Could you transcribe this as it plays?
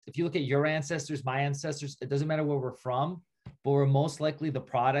if you look at your ancestors, my ancestors, it doesn't matter where we're from, but we're most likely the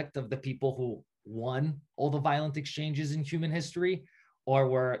product of the people who won all the violent exchanges in human history, or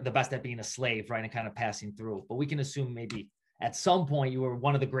were the best at being a slave, right? And kind of passing through. But we can assume maybe at some point you were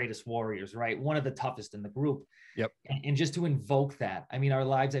one of the greatest warriors, right? One of the toughest in the group. Yep. And just to invoke that, I mean, our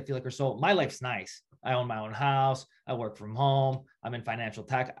lives, I feel like, are so, my life's nice. I own my own house. I work from home. I'm in financial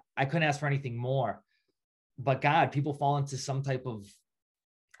tech. I couldn't ask for anything more. But God, people fall into some type of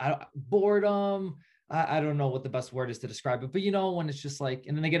boredom. I don't know what the best word is to describe it, but you know, when it's just like,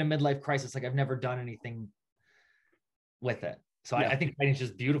 and then they get a midlife crisis, like I've never done anything with it. So I think fighting's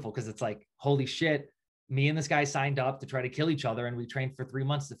just beautiful because it's like, holy shit, me and this guy signed up to try to kill each other, and we trained for 3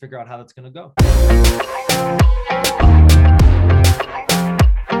 months to figure out how that's going to go.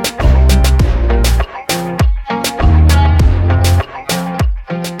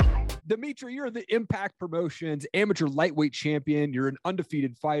 Dimitri, you're the Impact Promotions amateur lightweight champion. You're an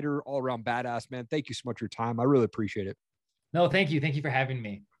undefeated fighter, all-around badass, man. Thank you so much for your time. I really appreciate it. No, thank you. Thank you for having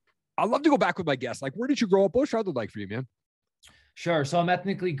me. I'd love to go back with my guests. Like, where did you grow up? What's childhood like for you, man? Sure. So I'm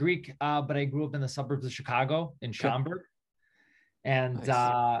ethnically Greek, but I grew up in the suburbs of Chicago in Schaumburg. And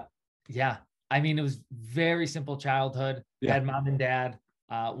Nice. yeah, I mean, it was very simple childhood. I had mom and dad,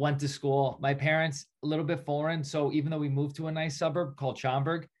 went to school. My parents, a little bit foreign. So even though we moved to a nice suburb called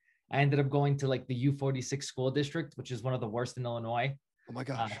Schaumburg, I ended up going to like the U46 school district, which is one of the worst in Illinois. Oh my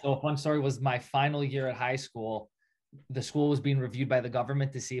gosh. So a fun story was my final year at high school. The school was being reviewed by the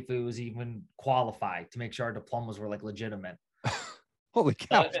government to see if it was even qualified, to make sure our diplomas were like legitimate. Holy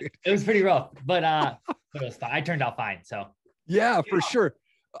cow. It was pretty rough, but it was fine. I turned out fine. So yeah, for sure.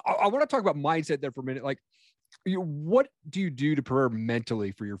 I want to talk about mindset there for a minute. Like, what do you do to prepare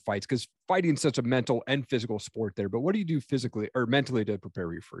mentally for your fights? Because fighting is such a mental and physical sport there, but what do you do physically or mentally to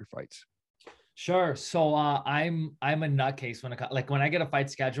prepare you for your fights? Sure. So I'm a nutcase when I get a fight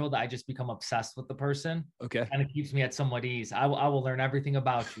scheduled, I just become obsessed with the person. Okay. And it keeps me at somewhat ease. I will learn everything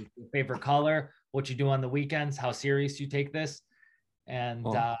about you, your favorite color, what you do on the weekends, how serious you take this. And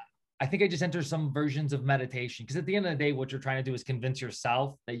I think I just enter some versions of meditation, because at the end of the day, what you're trying to do is convince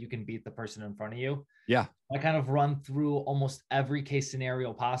yourself that you can beat the person in front of you. Yeah. I kind of run through almost every case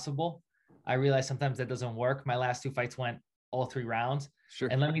scenario possible. I realize sometimes that doesn't work. My last 2 fights went all 3 rounds. Sure.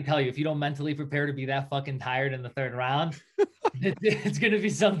 And let me tell you, if you don't mentally prepare to be that fucking tired in the 3rd round, it's going to be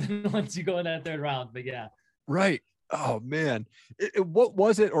something once you go in that 3rd round. But yeah. Right. Oh man. What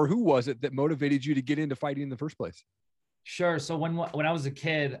was it, or who was it that motivated you to get into fighting in the first place? Sure. So when I was a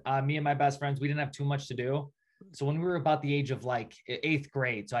kid, me and my best friends, we didn't have too much to do. So when we were about the age of like 8th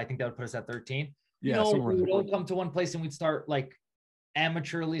grade, so I think that would put us at 13. Yeah. We would all come to one place and we'd start like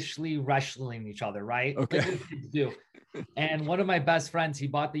amateurishly wrestling each other, right? Okay. Like what kids do. And one of my best friends, he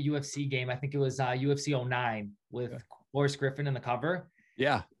bought the UFC game. I think it was UFC 09 with Boris Griffin in the cover.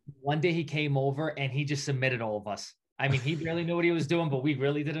 Yeah. One day he came over and he just submitted all of us. I mean, he barely knew what he was doing, but we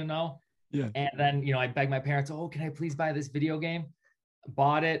really didn't know. Yeah. And then, I begged my parents, oh, can I please buy this video game?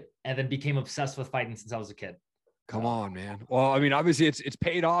 Bought it, and then became obsessed with fighting since I was a kid. Come on, man. Well, I mean, obviously it's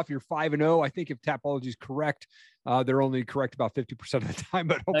paid off. You're 5-0. I think if Tapology is correct, they're only correct about 50% of the time,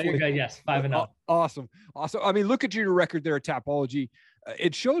 but hopefully. Good. Yes, 5-0. Awesome. I mean, look at your record there at Tapology.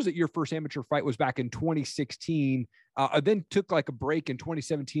 It shows that your first amateur fight was back in 2016. Then took like a break in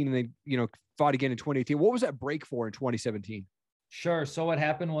 2017, and then fought again in 2018. What was that break for in 2017? Sure. So what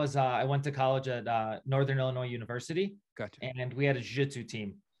happened was I went to college at Northern Illinois University. Gotcha. And we had a jiu-jitsu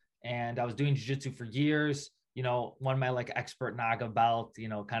team, and I was doing jiu-jitsu for years. Won my like expert Naga belt,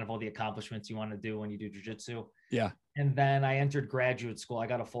 kind of all the accomplishments you want to do when you do jiu-jitsu. Yeah. And then I entered graduate school. I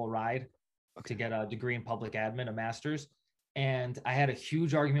got a full ride to get a degree in public admin, a master's. And I had a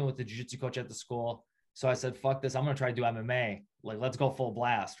huge argument with the jiu-jitsu coach at the school. So I said, fuck this. I'm going to try to do MMA. Like, let's go full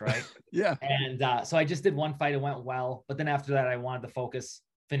blast. Right. Yeah. And so I just did one fight. It went well. But then after that, I wanted to focus,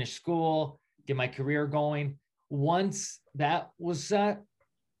 finish school, get my career going. Once that was set,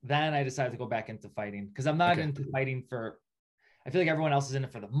 then I decided to go back into fighting, because I'm not into fighting I feel like everyone else is in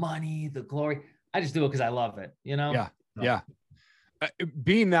it for the money, the glory. I just do it because I love it, Yeah. Yeah.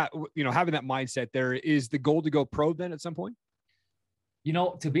 Being that, having that mindset there, is the goal to go pro then at some point?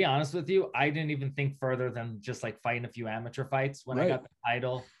 To be honest with you, I didn't even think further than just like fighting a few amateur fights. When I got the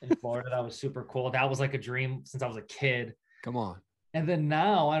title in Florida, that was super cool. That was like a dream since I was a kid. Come on. And then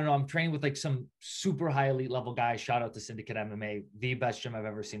now, I don't know, I'm training with like some super high elite level guys. Shout out to Syndicate MMA, the best gym I've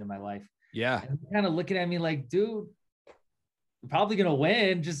ever seen in my life. Yeah. And kind of looking at me like, dude, you're probably going to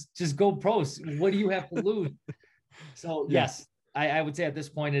win. Just go pro. What do you have to lose? So yes, I would say at this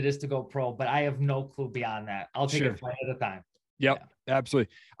point it is to go pro, but I have no clue beyond that. I'll take it fight at a time. Yep. Yeah.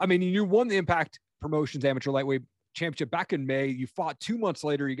 Absolutely. I mean, you won the Impact Promotions amateur lightweight championship back in May. You fought 2 months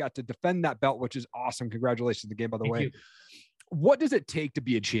later. You got to defend that belt, which is awesome. Congratulations again, by the way. What does it take to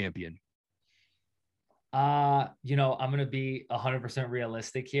be a champion? I'm going to be 100%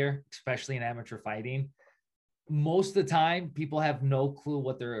 realistic here, especially in amateur fighting. Most of the time, people have no clue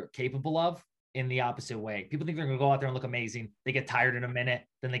what they're capable of in the opposite way. People think they're going to go out there and look amazing. They get tired in a minute,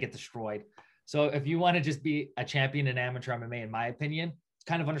 then they get destroyed. So if you want to just be a champion in amateur MMA, in my opinion,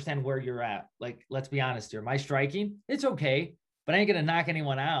 kind of understand where you're at. Like, let's be honest here. My striking, it's okay, but I ain't going to knock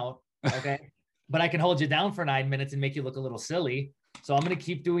anyone out. Okay. But I can hold you down for 9 minutes and make you look a little silly. So I'm going to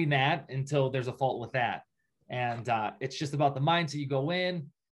keep doing that until there's a fault with that. And it's just about the mindset. You go in,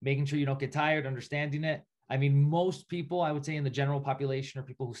 making sure you don't get tired, understanding it. I mean, most people, I would say in the general population or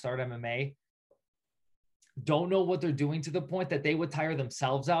people who start MMA, don't know what they're doing to the point that they would tire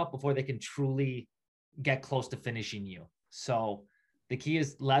themselves out before they can truly get close to finishing you. So the key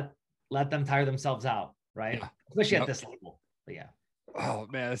is let them tire themselves out, right? Yeah. Especially at this level. But yeah. Oh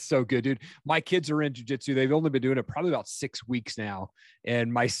man, that's so good, dude. My kids are in jiu-jitsu. They've only been doing it probably about 6 weeks now.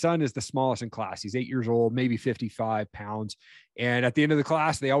 And my son is the smallest in class. He's 8 years old, maybe 55 pounds. And at the end of the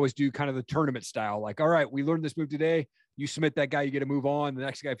class, they always do kind of the tournament style. Like, all right, we learned this move today. You submit that guy, you get to move on. The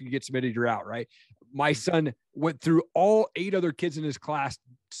next guy, if you get submitted, you're out, right? My son went through all 8 other kids in his class,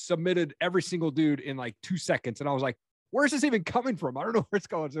 submitted every single dude in like 2 seconds. And I was like, where's this even coming from? I don't know where it's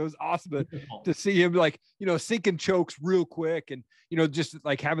going. So it was awesome to see him like, sinking chokes real quick and, just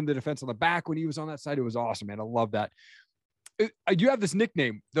like having the defense on the back when he was on that side. It was awesome, man. I love that. You have this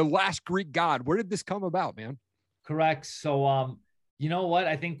nickname, the Last Greek God. Where did this come about, man? Correct. So, you know what?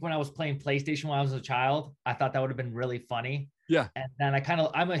 I think when I was playing PlayStation when I was a child, I thought that would have been really funny. Yeah. And then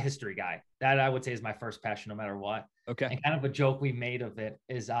I'm a history guy. That I would say is my first passion, no matter what. Okay. And kind of a joke we made of it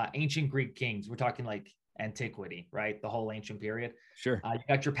is ancient Greek kings. We're talking like antiquity, right? The whole ancient period. Sure. You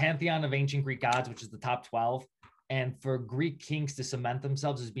got your pantheon of ancient Greek gods, which is the top 12. And for Greek kings to cement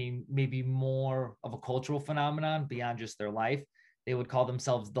themselves as being maybe more of a cultural phenomenon beyond just their life, they would call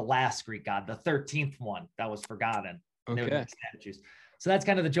themselves the last Greek god, the 13th one that was forgotten. Okay. They would make statues. So that's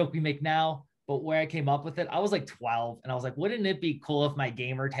kind of the joke we make now. But where I came up with it, I was like 12 and I was like, wouldn't it be cool if my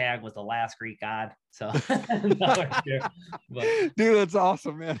gamer tag was the last Greek god? So Dude, that's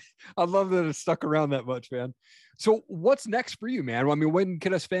awesome, man. I love that it stuck around that much, man. So what's next for you, man? I mean, when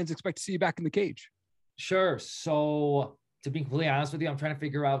can us fans expect to see you back in the cage? Sure. So to be completely honest with you, I'm trying to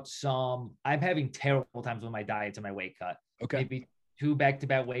figure out I'm having terrible times with my diet and my weight cut. Okay. Maybe 2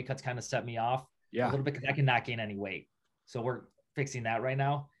 back-to-back weight cuts kind of set me off a little bit because I cannot gain any weight. So we're fixing that right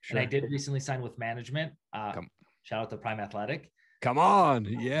now. Sure. And I did recently sign with management. Shout out to Prime Athletic. Come on.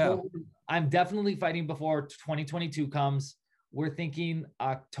 Yeah. So I'm definitely fighting before 2022 comes. We're thinking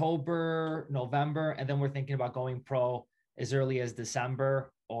October, November, and then we're thinking about going pro as early as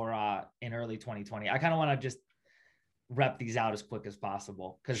December or in early 2020. I kind of want to just rep these out as quick as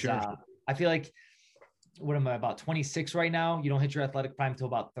possible because I feel like, what am I, about 26 right now? You don't hit your athletic prime till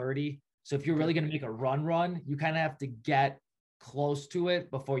about 30. So if you're really going to make a run, you kind of have to get close to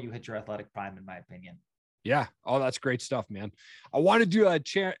it before you hit your athletic prime, in my opinion. Yeah. Oh, that's great stuff, man. I want to do a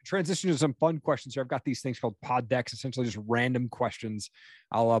transition to some fun questions here. I've got these things called pod decks, essentially just random questions.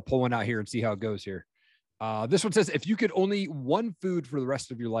 I'll pull one out here and see how it goes here. This one says, if you could only eat one food for the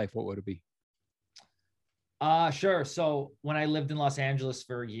rest of your life, what would it be? Sure. So when I lived in Los Angeles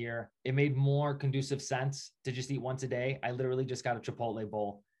for a year, it made more conducive sense to just eat once a day. I literally just got a Chipotle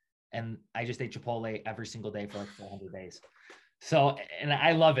bowl and I just ate Chipotle every single day for like 400 days. So, and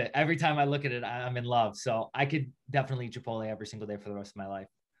I love it. Every time I look at it, I'm in love. So I could definitely eat Chipotle every single day for the rest of my life.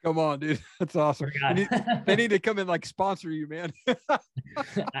 Come on, dude. That's awesome. They need to come and like sponsor you, man.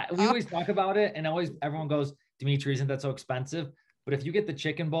 We always talk about it and everyone goes, Dimitri, isn't that so expensive? But if you get the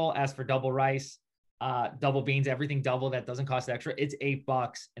chicken bowl, ask for double rice, double beans, everything double, that doesn't cost extra. It's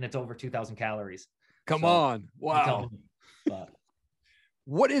 $8 and it's over 2,000 calories. Come on. Wow.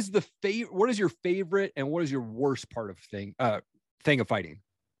 What is your favorite and what is your worst part of thing of fighting?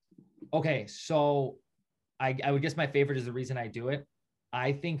 Okay. So I would guess my favorite is the reason I do it.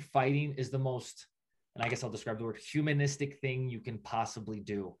 I think fighting is the most, and I guess I'll describe the word, humanistic thing you can possibly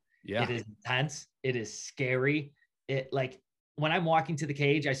do. Yeah. It is intense. It is scary. When I'm walking to the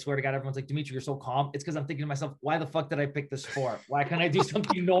cage, I swear to God, everyone's like, Dimitri, you're so calm. It's because I'm thinking to myself, why the fuck did I pick this sport? Why can't I do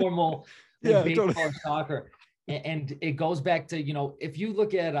something normal like baseball or soccer? And it goes back to, if you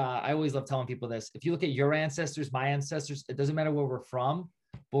look at, I always love telling people this, if you look at your ancestors, my ancestors, it doesn't matter where we're from,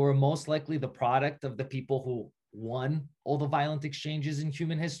 but we're most likely the product of the people who won all the violent exchanges in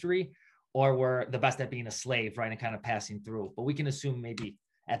human history, or were the best at being a slave, right? And kind of passing through. But we can assume maybe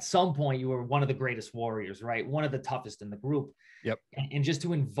at some point you were one of the greatest warriors, right? One of the toughest in the group. Yep. And just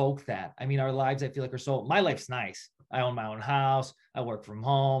to invoke that, I mean, our lives, I feel like, are so, my life's nice. I own my own house. I work from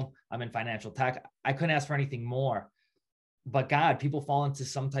home. I'm in financial tech. I couldn't ask for anything more. But God, people fall into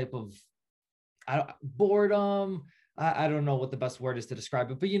some type of boredom. I don't know what the best word is to describe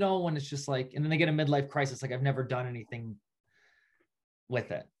it, but you know, when it's just like, and then they get a midlife crisis, like I've never done anything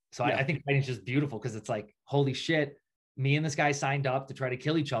with it. So I think fighting is just beautiful because it's like, holy shit, me and this guy signed up to try to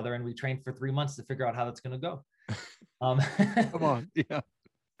kill each other. And we trained for 3 months to figure out how that's going to go. Come on. Yeah.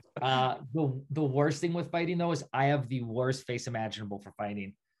 The worst thing with fighting though, is I have the worst face imaginable for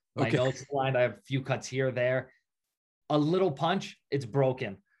fighting. My nose is blind. I have a few cuts here, there, a little punch, it's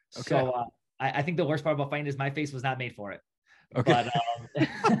broken. Okay. So, I think the worst part about fighting is my face was not made for it. Okay.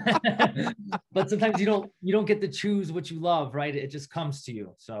 But sometimes you don't get to choose what you love, right? It just comes to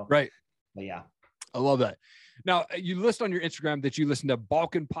you. So, right. But yeah. I love that. Now you list on your Instagram that you listen to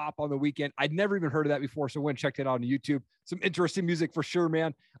Balkan Pop on the weekend. I'd never even heard of that before. So I went and checked it out on YouTube. Some interesting music for sure,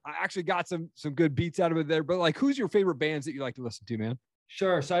 man. I actually got some good beats out of it there, but like, who's your favorite bands that you like to listen to, man?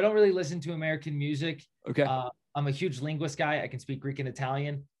 Sure. So I don't really listen to American music. Okay. I'm a huge linguist guy. I can speak Greek and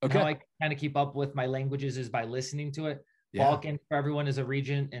Italian. Okay. How I kind of keep up with my languages is by listening to it. Yeah. Balkan, for everyone, is a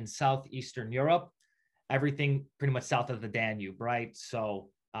region in Southeastern Europe. Everything pretty much south of the Danube, right? So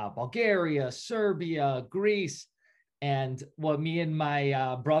Bulgaria, Serbia, Greece. And what me and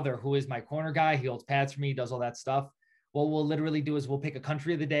my brother, who is my corner guy, he holds pads for me, does all that stuff. What we'll literally do is we'll pick a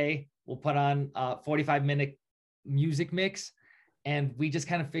country of the day. We'll put on a 45-minute music mix. And we just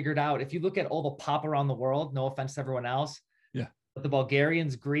kind of figured out, if you look at all the pop around the world, no offense to everyone else. Yeah. But the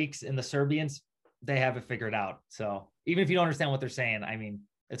Bulgarians, Greeks, and the Serbians, they have it figured out. So even if you don't understand what they're saying, I mean,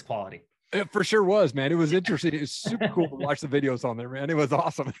 it's quality. It for sure was, man. It was interesting. It was super cool to watch the videos on there, man. It was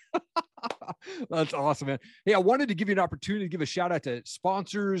awesome. That's awesome, man. Hey, I wanted to give you an opportunity to give a shout out to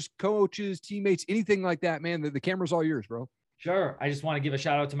sponsors, coaches, teammates, anything like that, man. The camera's all yours, bro. Sure. I just want to give a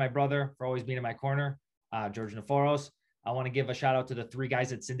shout out to my brother for always being in my corner, George Naforos. I want to give a shout out to the 3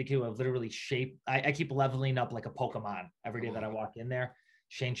 guys at Syndicate who have literally shaped. I keep leveling up like a Pokemon every day that I walk in there.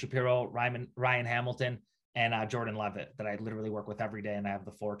 Shane Shapiro, Ryan Hamilton, and Jordan Levitt that I literally work with every day. And I have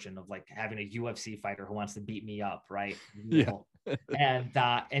the fortune of like having a UFC fighter who wants to beat me up. Right. Yeah.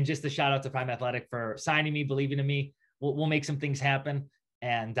 And just a shout out to Prime Athletic for signing me, believing in me. We'll make some things happen.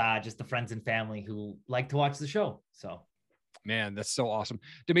 And just the friends and family who like to watch the show. So. Man, that's so awesome.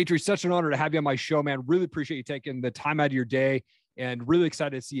 Dimitri, such an honor to have you on my show, man. Really appreciate you taking the time out of your day and really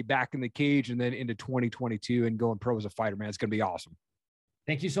excited to see you back in the cage and then into 2022 and going pro as a fighter, man. It's going to be awesome.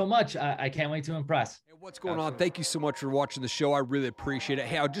 Thank you so much. I can't wait to impress. Hey, what's going on? Thank you so much for watching the show. I really appreciate it.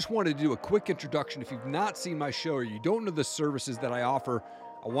 Hey, I just wanted to do a quick introduction. If you've not seen my show or you don't know the services that I offer,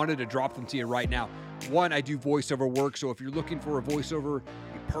 I wanted to drop them to you right now. One, I do voiceover work. So if you're looking for a voiceover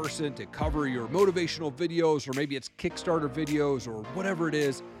person to cover your motivational videos, or maybe it's Kickstarter videos or whatever it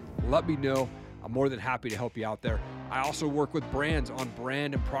is, let me know. I'm more than happy to help you out there. I also work with brands on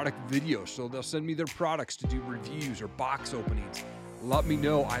brand and product videos. So they'll send me their products to do reviews or box openings. Let me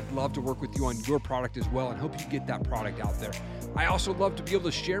know. I'd love to work with you on your product as well and help you get that product out there. I also love to be able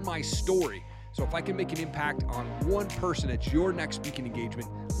to share my story. So if I can make an impact on one person at your next speaking engagement,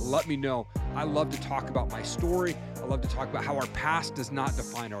 let me know. I love to talk about my story. I love to talk about how our past does not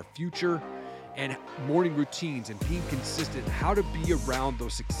define our future, and morning routines and being consistent, how to be around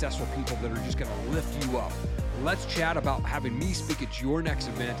those successful people that are just going to lift you up. Let's chat about having me speak at your next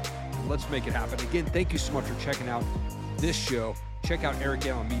event. Let's make it happen. Again, thank you so much for checking out this show. Check out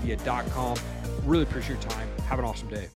ericallenmedia.com. Really appreciate your time. Have an awesome day.